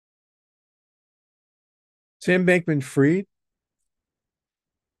Sam Bankman-Fried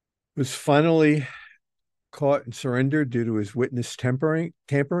was finally caught and surrendered due to his witness tampering,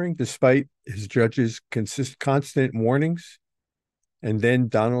 despite his judge's constant warnings. And then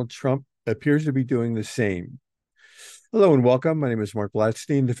Donald Trump appears to be doing the same. Hello and welcome. My name is Mark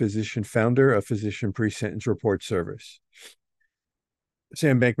Blatstein, the physician founder of Physician Pre-Sentence Report Service.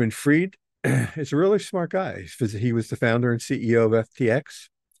 Sam Bankman-Fried is a really smart guy. He was the founder and CEO of FTX.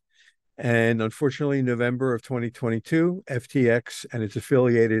 And unfortunately, in November of 2022, FTX and its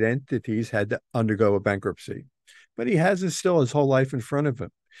affiliated entities had to undergo a bankruptcy. But he has still his whole life in front of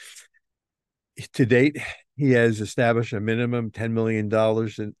him. To date, he has established a minimum $10 million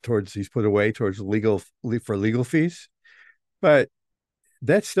he's put away towards legal fees. But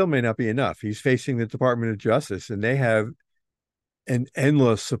that still may not be enough. He's facing the Department of Justice, and they have an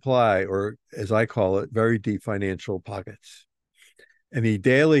endless supply, or as I call it, very deep financial pockets. And he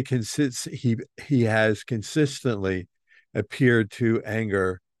has consistently appeared to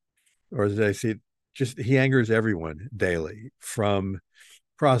anger, or as I say, just he angers everyone daily, from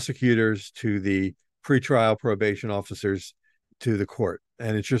prosecutors to the pretrial probation officers to the court,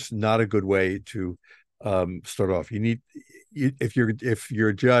 and it's just not a good way to start off. If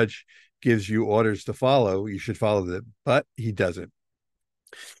your judge gives you orders to follow, you should follow them, but he doesn't.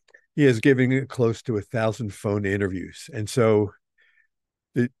 He is giving close to 1,000 phone interviews, and so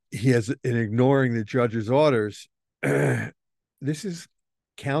he has, in ignoring the judge's orders, this has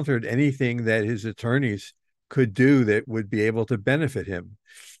countered anything that his attorneys could do that would be able to benefit him.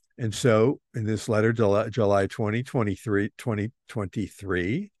 And so in this letter, July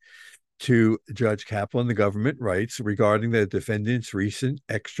 2023, to Judge Kaplan, the government writes regarding the defendant's recent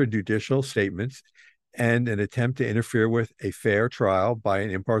extrajudicial statements and an attempt to interfere with a fair trial by an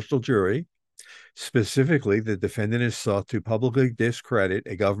impartial jury. Specifically, the defendant has sought to publicly discredit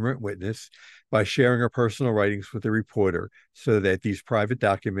a government witness by sharing her personal writings with a reporter so that these private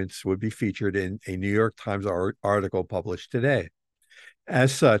documents would be featured in a New York Times article published today.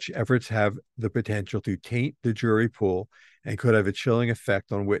 As such, efforts have the potential to taint the jury pool and could have a chilling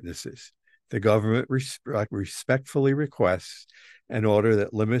effect on witnesses. The government respectfully requests an order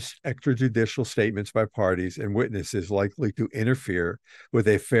that limits extrajudicial statements by parties and witnesses likely to interfere with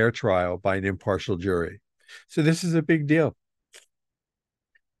a fair trial by an impartial jury. So this is a big deal.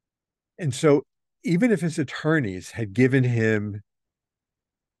 And so even if his attorneys had given him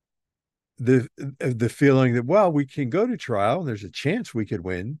the feeling that, well, we can go to trial and there's a chance we could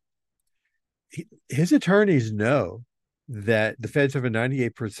win, his attorneys know that the feds have a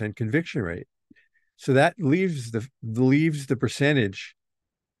 98% conviction rate. So that leaves the percentage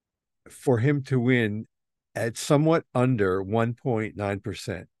for him to win at somewhat under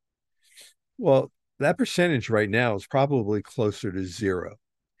 1.9%. Well, that percentage right now is probably closer to zero.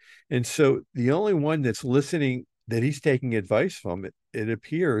 And so the only one that's listening, that he's taking advice from, it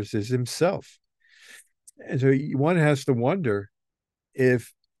appears, is himself. And so one has to wonder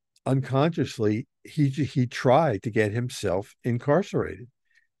if unconsciously he tried to get himself incarcerated.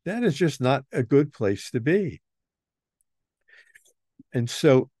 That is just not a good place to be. And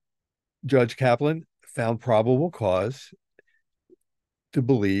so Judge Kaplan found probable cause to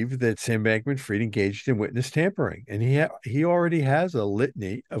believe that Sam Bankman-Fried engaged in witness tampering, and he already has a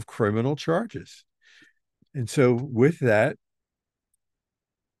litany of criminal charges. And so with that,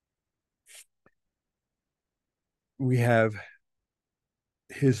 we have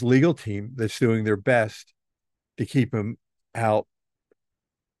his legal team that's doing their best to keep him out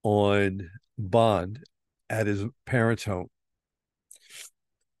on bond at his parents' home.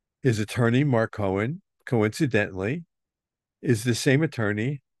 His attorney, Mark Cohen, coincidentally, is the same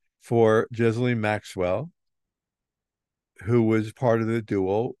attorney for Ghislaine Maxwell, who was part of the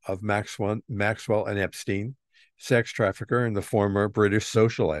duo of Maxwell and Epstein, sex trafficker and the former British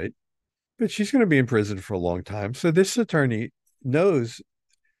socialite. But she's going to be in prison for a long time. So this attorney knows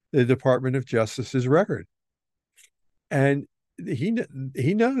the Department of Justice's record. And he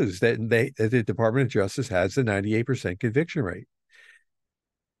knows that the Department of Justice has the 98% conviction rate.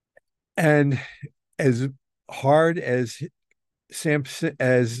 And as hard as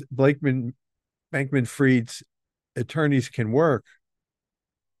Bankman-Fried's attorneys can work,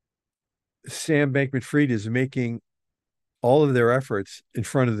 Sam Bankman-Fried is making all of their efforts in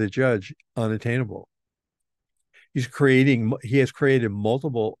front of the judge unattainable. He has created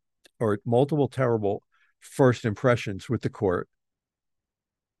multiple terrible first impressions with the court.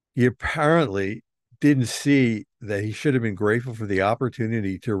 He apparently didn't see that he should have been grateful for the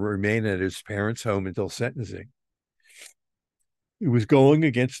opportunity to remain at his parents' home until sentencing. He was going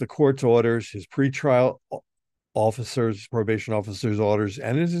against the court's orders. His pretrial officers, probation officers' orders,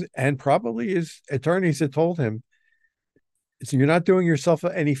 and probably his attorneys had told him, so you're not doing yourself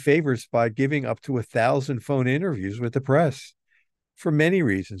any favors by giving up to 1,000 phone interviews with the press for many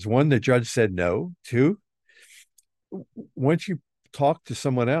reasons. One, the judge said no. Two, once you talk to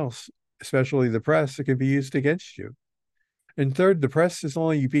someone else, especially the press, it can be used against you. And third, the press is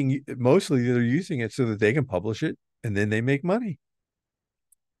only being mostly they're using it so that they can publish it and then they make money.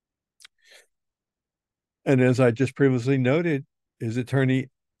 And as I just previously noted, his attorney,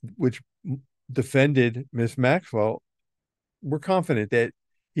 which defended Miss Maxwell, we're confident that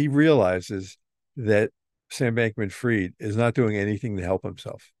he realizes that Sam Bankman-Fried is not doing anything to help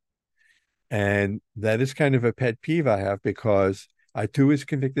himself. And that is kind of a pet peeve I have because I too was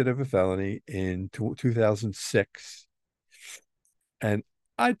convicted of a felony in 2006. And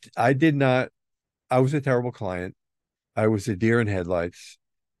I did not, I was a terrible client. I was a deer in headlights.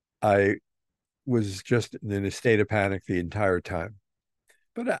 I was just in a state of panic the entire time.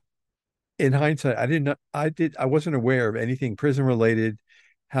 But in hindsight, I wasn't aware of anything prison related,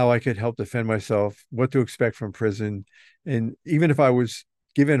 how I could help defend myself, what to expect from prison. And even if I was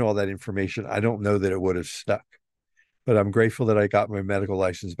given all that information, I don't know that it would have stuck. But I'm grateful that I got my medical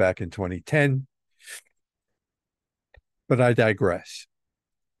license back in 2010. But I digress.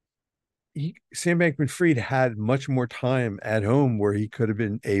 Sam Bankman-Fried had much more time at home where he could have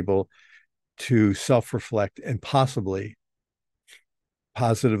been able to self-reflect and possibly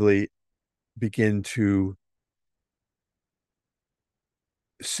positively begin to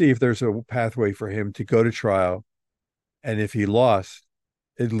see if there's a pathway for him to go to trial. And if he lost,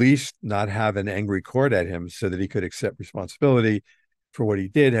 at least not have an angry court at him so that he could accept responsibility for what he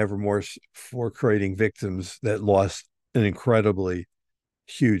did, have remorse for creating victims that lost an incredibly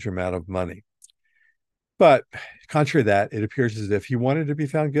huge amount of money. But contrary to that, it appears as if he wanted to be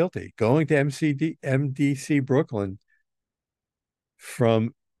found guilty. Going to MDC Brooklyn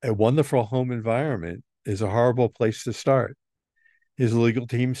from a wonderful home environment is a horrible place to start. His legal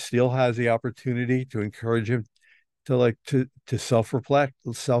team still has the opportunity to encourage him to self-reflect,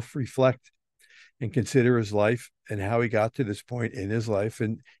 and consider his life and how he got to this point in his life,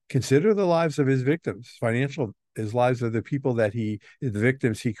 and consider the lives of his victims, his lives of the people the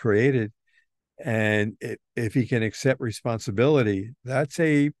victims he created. And if he can accept responsibility, that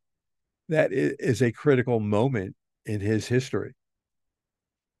is a critical moment in his history.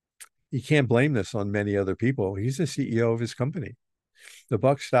 You can't blame this on many other people. He's the CEO of his company. The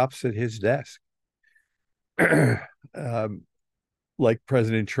buck stops at his desk. Like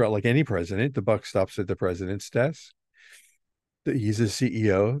President Trump, like any president, the buck stops at the president's desk. He's a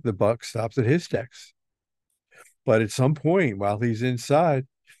CEO. The buck stops at his desk. But at some point, while he's inside,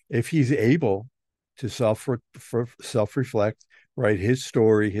 if he's able to self-reflect, write his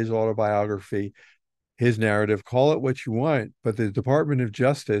story, his autobiography, his narrative, call it what you want, but the Department of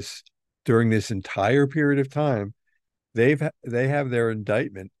Justice during this entire period of time, they have their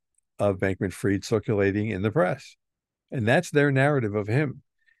indictment of Bankman-Fried circulating in the press. And that's their narrative of him.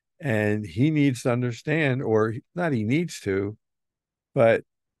 And he needs to understand, or not he needs to, but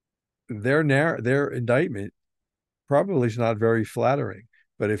their indictment probably is not very flattering.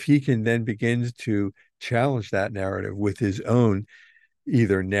 But if he can then begin to challenge that narrative with his own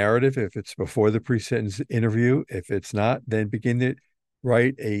either narrative, if it's before the pre-sentence interview, if it's not, then begin to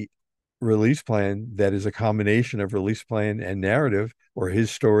write a release plan that is a combination of release plan and narrative, or his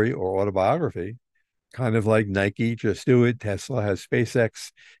story or autobiography, kind of like Nike, just do it. Tesla has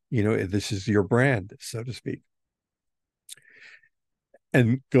SpaceX. This is your brand, so to speak.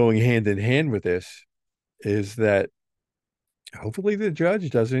 And going hand in hand with this is that hopefully the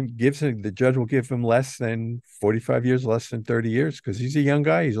judge will give him less than 45 years, less than 30 years, because he's a young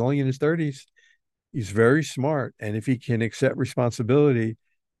guy. He's only in his 30s. He's very smart. And if he can accept responsibility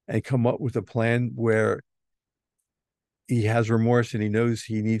and come up with a plan where he has remorse and he knows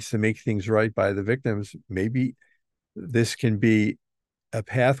he needs to make things right by the victims, maybe this can be a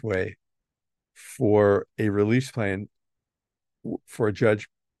pathway for a release plan for a judge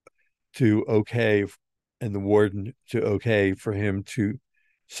to okay and the warden to okay for him to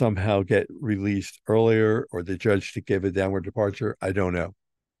somehow get released earlier, or the judge to give a downward departure. I don't know.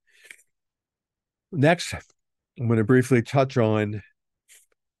 Next, I'm going to briefly touch on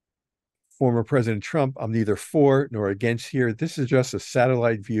former President Trump. I'm neither for nor against here. This is just a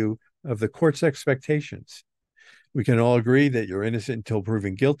satellite view of the court's expectations. We can all agree that you're innocent until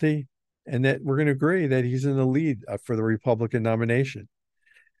proven guilty, and that we're going to agree that he's in the lead for the Republican nomination.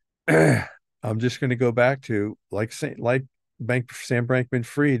 I'm just going to go back to Sam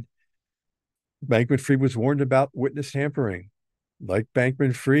Bankman-Fried. Bankman-Fried was warned about witness tampering. like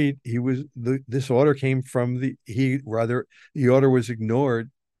Bankman-Fried, this order came from the order was ignored.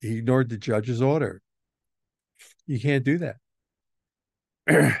 He ignored the judge's order. You can't do that.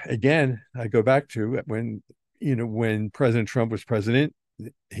 Again, I go back to when President Trump was president,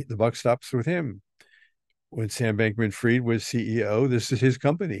 the buck stops with him. When Sam Bankman-Fried was CEO, this is his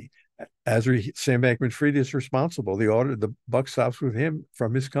company. Sam Bankman-Fried is responsible. The buck stops with him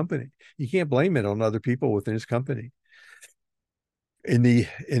from his company. You can't blame it on other people within his company. In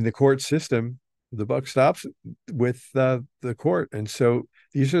the court system, the buck stops with the court, and so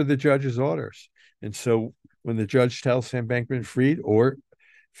these are the judge's orders. And so when the judge tells Sam Bankman-Fried or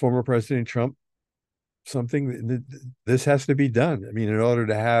former President Trump something, this has to be done. I mean, in order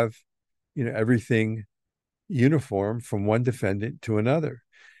to have everything uniform from one defendant to another.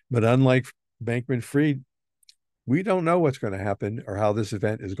 But unlike Bankman-Fried, we don't know what's going to happen or how this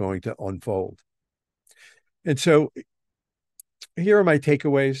event is going to unfold. And so here are my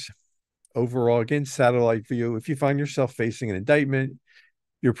takeaways overall. Again, satellite view. If you find yourself facing an indictment,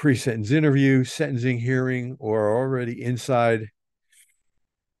 your pre-sentence interview, sentencing hearing, or already inside,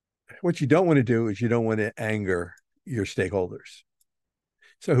 what you don't want to do is you don't want to anger your stakeholders.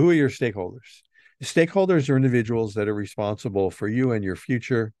 So who are your stakeholders? The stakeholders are individuals that are responsible for you and your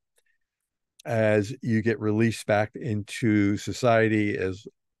future as you get released back into society as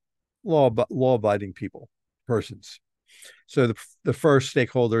law-abiding persons. So the first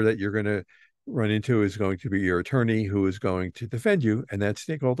stakeholder that you're going to run into is going to be your attorney, who is going to defend you. And that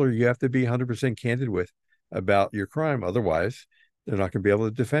stakeholder you have to be 100% candid with about your crime. Otherwise, they're not going to be able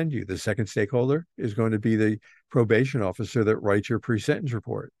to defend you. The second stakeholder is going to be the probation officer that writes your pre-sentence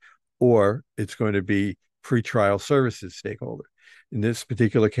report, or it's going to be pretrial services stakeholder. In this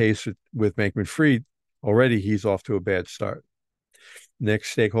particular case with Bankman-Fried, already he's off to a bad start. Next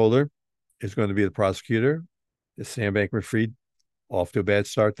stakeholder is going to be the prosecutor. Sam Bankman-Fried, off to a bad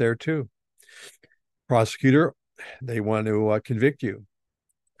start there too. Prosecutor, they want to convict you.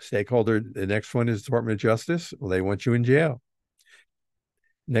 Stakeholder, the next one is Department of Justice. Well, they want you in jail.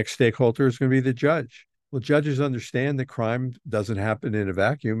 Next stakeholder is going to be the judge. Well, judges understand that crime doesn't happen in a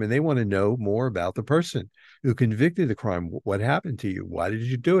vacuum, and they want to know more about the person who convicted the crime. What happened to you? Why did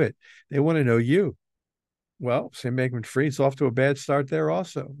you do it? They want to know you. Well, Sam Bankman-Fried's off to a bad start there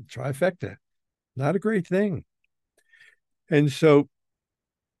also. Trifecta. Not a great thing. And so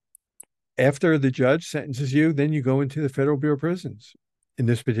after the judge sentences you, then you go into the Federal Bureau of Prisons in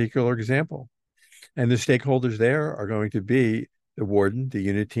this particular example. And the stakeholders there are going to be the warden, the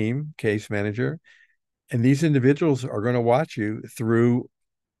unit team, case manager. And these individuals are going to watch you through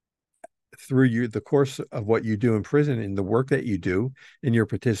the course of what you do in prison and the work that you do in your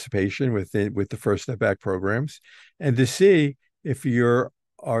participation with the First Step Back programs, and to see if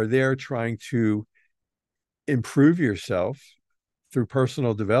are there trying to improve yourself through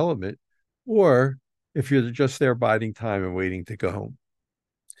personal development, or if you're just there biding time and waiting to go home.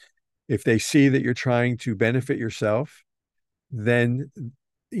 If they see that you're trying to benefit yourself, then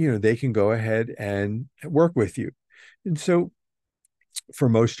they can go ahead and work with you. And so for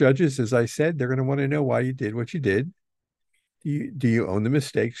most judges, as I said, they're going to want to know why you did what you did. Do you own the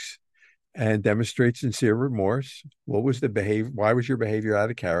mistakes and demonstrate sincere remorse? What was the behavior? Why was your behavior out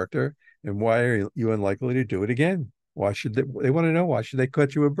of character? And why are you unlikely to do it again? Why should they want to know, why should they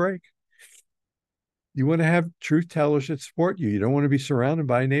cut you a break? You want to have truth tellers that support you. You don't want to be surrounded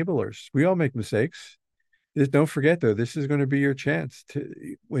by enablers. We all make mistakes. Don't forget, though, this is going to be your chance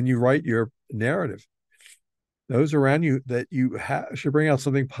when you write your narrative. Those around you that you should bring out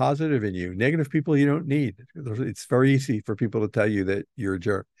something positive in you. Negative people you don't need. It's very easy for people to tell you that you're a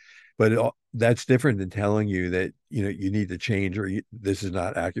jerk, but that's different than telling you that you need to change or this is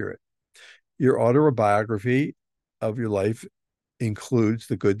not accurate. Your autobiography of your life includes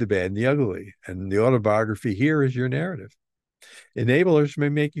the good, the bad, and the ugly. And the autobiography here is your narrative. Enablers may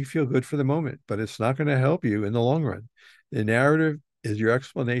make you feel good for the moment, but it's not going to help you in the long run. The narrative is your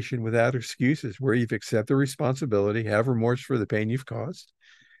explanation without excuses, where you've accepted responsibility, have remorse for the pain you've caused,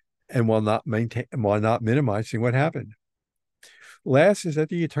 and while not minimizing what happened. Last is that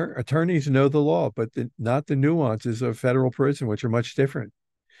the attorneys know the law, but not the nuances of federal prison, which are much different.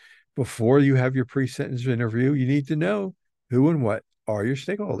 Before you have your pre-sentence interview, you need to know who and what are your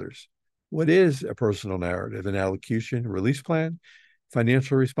stakeholders. What is a personal narrative, an allocution, release plan,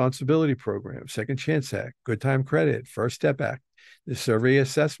 financial responsibility program, Second Chance Act, Good Time Credit, First Step Act, the survey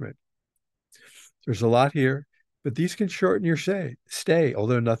assessment. There's a lot here, but these can shorten your stay,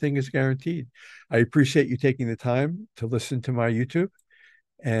 although nothing is guaranteed. I appreciate you taking the time to listen to my YouTube,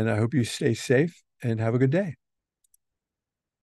 and I hope you stay safe and have a good day.